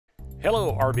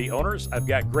Hello, RV owners. I've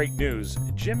got great news.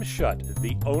 Jim Schutt,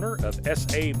 the owner of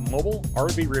SA Mobile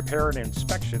RV Repair and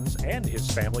Inspections, and his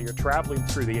family are traveling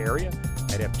through the area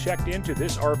and have checked into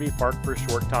this RV park for a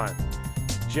short time.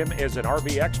 Jim is an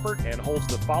RV expert and holds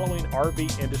the following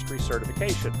RV industry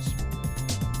certifications: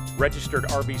 Registered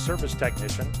RV Service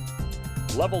Technician,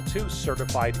 Level 2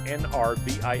 Certified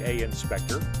NRVIA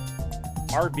Inspector,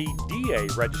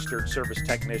 RVDA Registered Service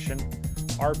Technician,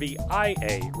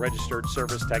 RVIA Registered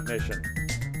Service Technician,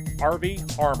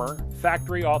 RV Armor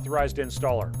Factory Authorized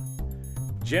Installer.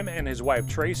 Jim and his wife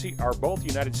Tracy are both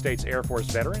United States Air Force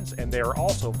veterans, and they are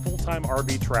also full-time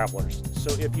RV travelers. So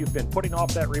if you've been putting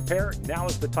off that repair, now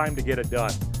is the time to get it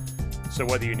done. So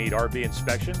whether you need RV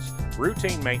inspections,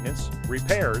 routine maintenance,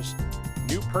 repairs,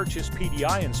 new purchase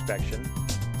PDI inspection,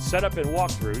 setup and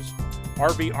walkthroughs,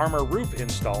 RV Armor roof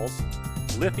installs,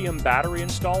 lithium battery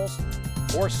installs,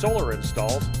 or solar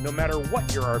installs, no matter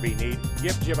what your RV need,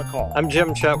 give Jim a call. I'm Jim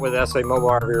Schutt with SA Mobile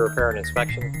RV Repair and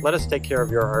Inspection. Let us take care of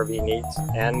your RV needs,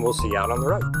 and we'll see you out on the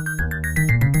road.